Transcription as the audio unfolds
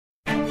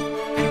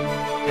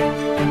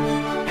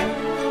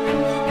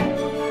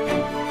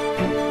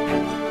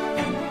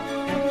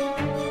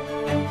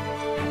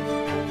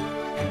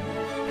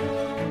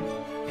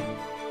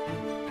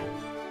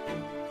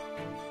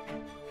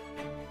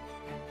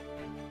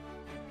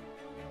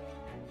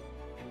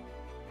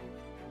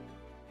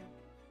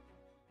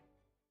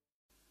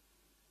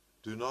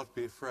Do not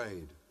be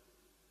afraid.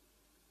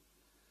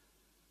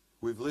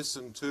 We've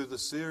listened to the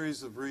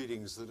series of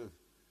readings that have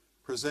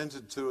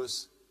presented to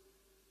us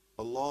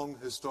a long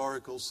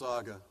historical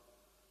saga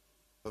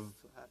of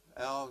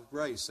our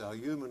race, our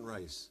human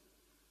race,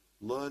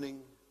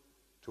 learning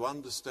to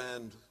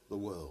understand the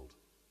world.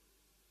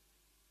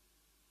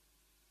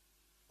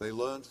 They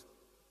learnt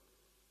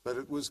that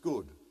it was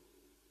good.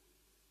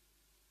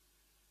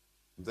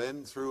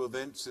 Then, through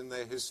events in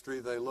their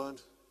history, they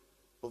learnt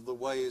of the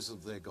ways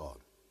of their God.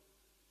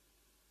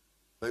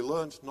 They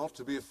learnt not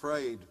to be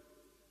afraid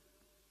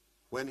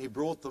when he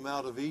brought them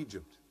out of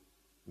Egypt,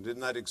 and in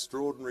that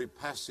extraordinary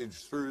passage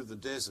through the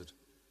desert,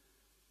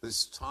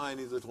 this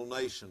tiny little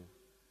nation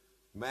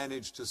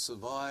managed to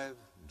survive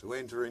and to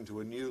enter into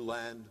a new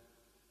land,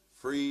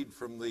 freed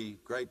from the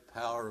great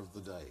power of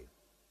the day.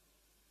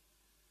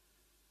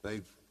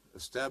 They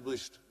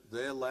established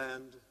their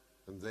land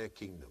and their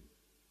kingdom.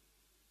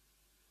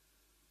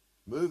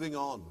 Moving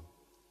on,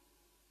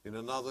 in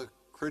another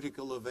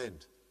critical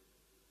event,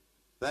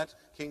 that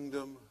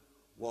kingdom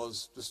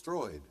was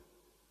destroyed,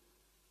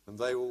 and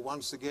they were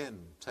once again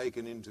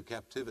taken into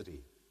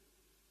captivity.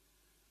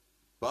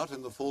 But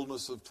in the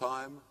fullness of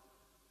time,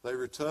 they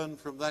returned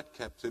from that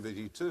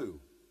captivity too.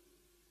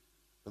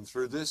 And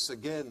through this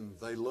again,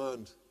 they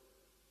learned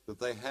that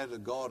they had a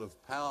God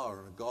of power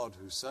and a God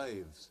who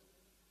saves.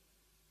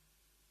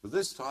 But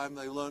this time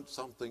they learnt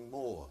something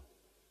more.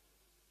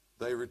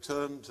 They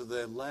returned to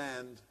their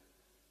land,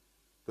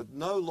 but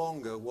no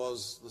longer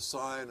was the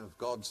sign of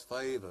God's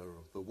favor,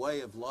 of the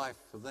way of life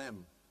for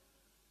them,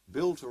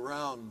 built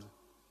around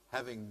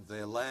having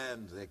their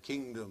land, their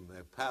kingdom,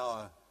 their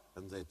power,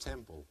 and their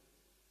temple.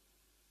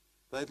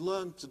 They'd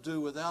learned to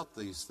do without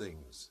these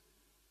things.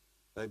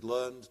 They'd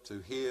learned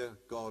to hear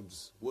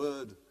God's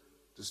word,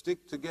 to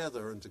stick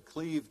together and to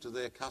cleave to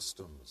their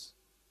customs.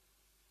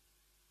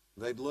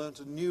 They'd learnt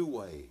a new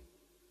way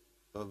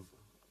of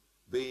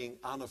being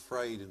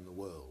unafraid in the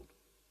world.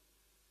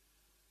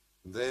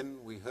 And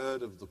then we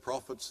heard of the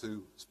prophets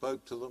who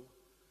spoke to them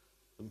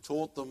and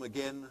taught them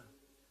again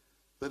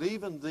that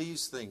even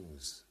these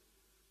things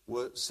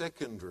were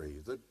secondary,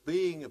 that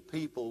being a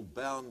people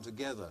bound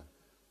together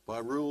by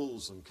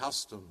rules and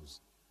customs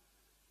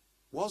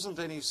wasn't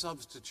any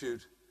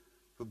substitute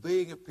for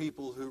being a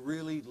people who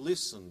really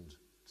listened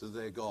to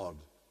their God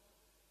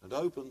and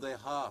opened their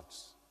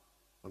hearts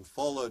and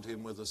followed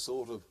him with a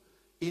sort of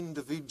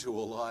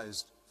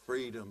individualized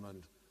freedom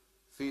and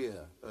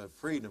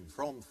freedom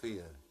from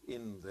fear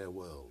in their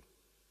world.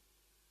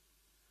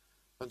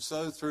 And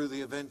so through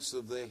the events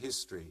of their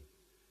history,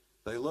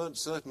 they learned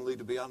certainly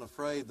to be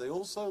unafraid. They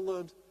also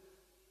learned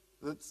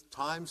that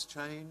times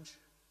change,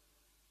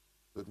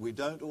 that we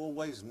don't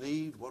always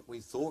need what we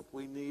thought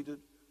we needed,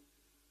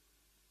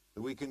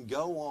 that we can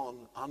go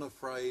on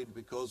unafraid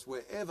because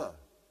wherever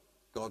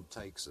God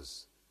takes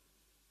us,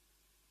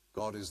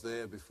 God is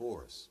there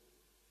before us.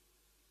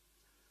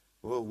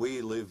 Well,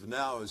 we live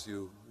now, as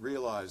you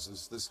realize,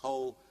 as this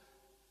whole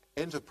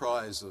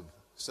enterprise of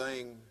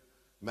saying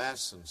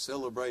Mass and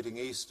celebrating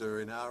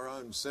Easter in our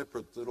own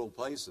separate little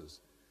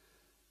places.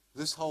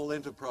 This whole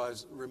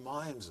enterprise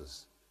reminds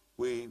us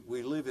we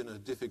live in a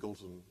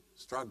difficult and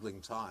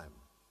struggling time.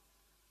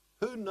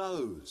 Who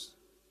knows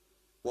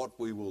what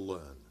we will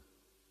learn,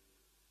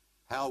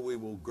 how we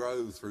will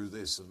grow through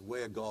this, and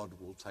where God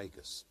will take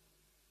us.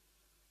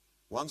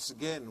 Once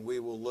again, we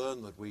will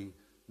learn that we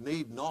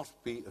need not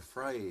be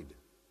afraid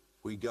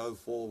if we go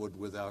forward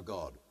with our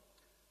God.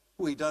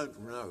 We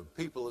don't know.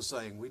 People are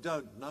saying we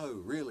don't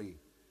know really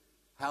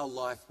how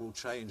life will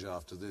change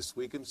after this.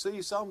 We can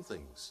see some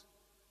things.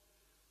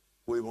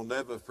 We will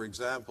never, for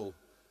example,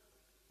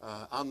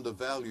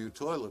 undervalue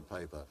toilet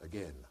paper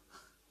again.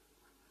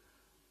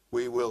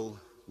 We will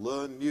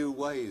learn new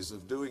ways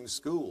of doing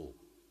school.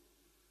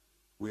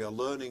 We are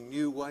learning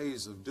new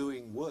ways of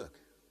doing work.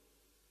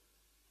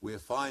 We're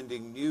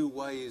finding new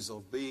ways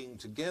of being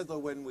together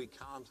when we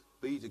can't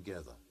be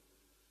together.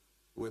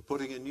 We're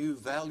putting a new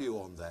value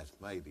on that,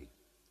 maybe.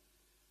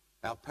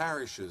 Our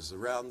parishes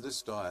around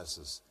this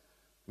diocese,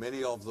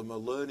 many of them are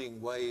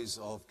learning ways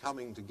of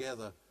coming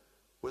together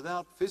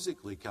without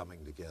physically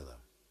coming together,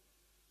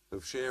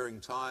 of sharing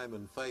time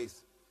and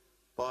faith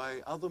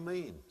by other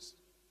means.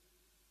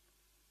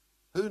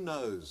 Who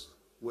knows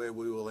where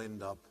we will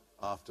end up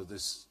after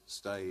this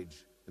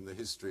stage in the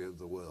history of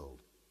the world?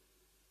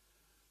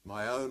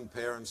 My own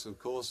parents, of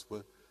course,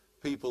 were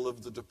people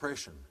of the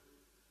Depression,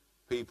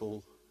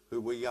 people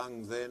who were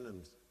young then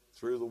and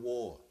through the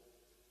war.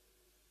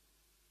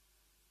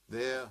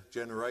 Their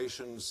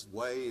generation's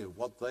way of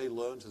what they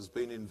learnt has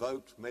been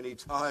invoked many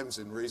times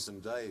in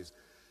recent days.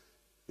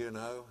 You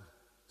know,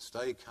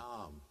 stay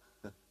calm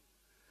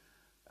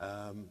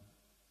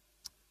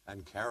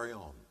and carry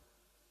on.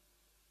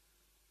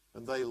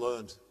 And they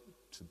learnt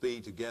to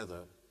be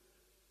together,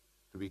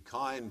 to be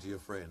kind to your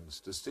friends,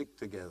 to stick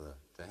together,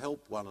 to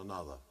help one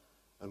another,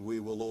 and we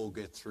will all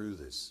get through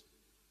this.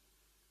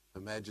 Her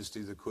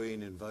Majesty the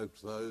Queen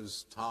invoked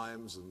those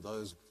times and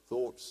those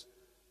thoughts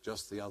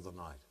just the other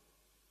night.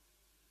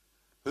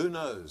 Who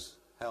knows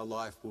how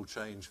life will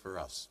change for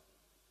us?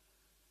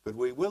 But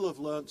we will have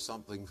learnt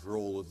something for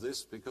all of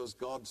this, because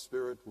God's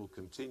Spirit will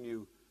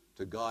continue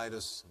to guide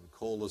us and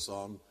call us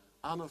on,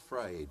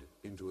 unafraid,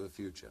 into a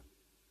future.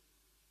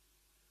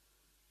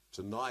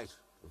 Tonight,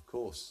 of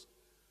course,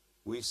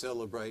 we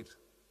celebrate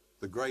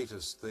the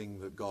greatest thing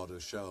that God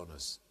has shown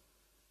us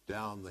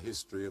down the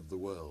history of the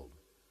world,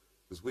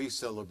 as we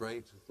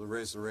celebrate the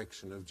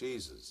resurrection of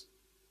Jesus,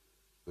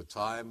 the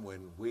time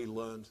when we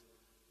learnt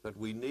that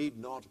we need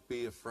not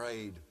be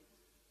afraid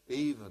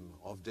even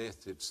of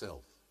death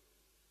itself,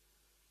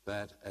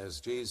 that as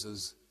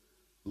Jesus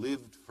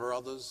lived for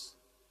others,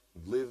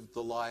 lived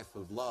the life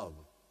of love,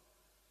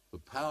 the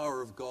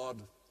power of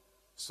God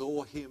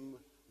saw him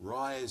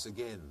rise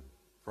again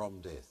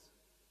from death.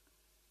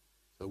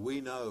 So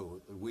we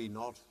know that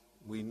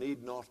we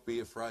need not be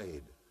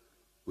afraid.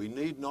 We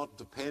need not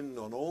depend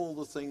on all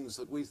the things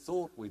that we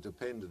thought we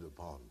depended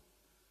upon.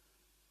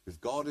 If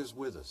God is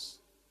with us,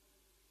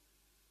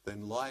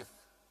 then life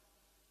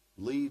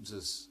leads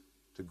us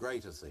to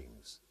greater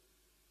things.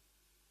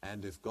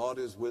 And if God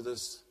is with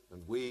us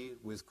and we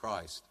with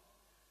Christ,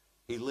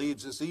 he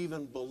leads us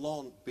even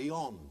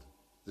beyond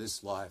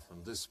this life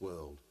and this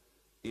world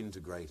into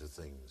greater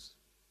things.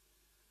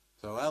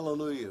 So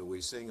hallelujah,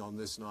 we sing on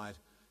this night,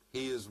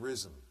 he is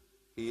risen.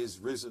 He is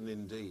risen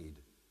indeed.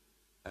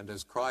 And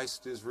as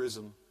Christ is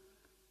risen,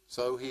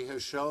 so he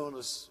has shown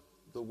us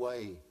the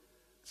way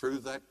through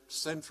that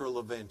central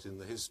event in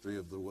the history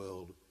of the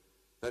world,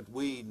 that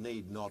we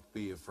need not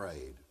be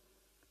afraid,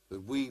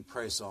 that we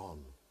press on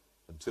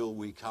until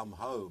we come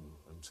home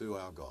and to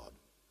our God.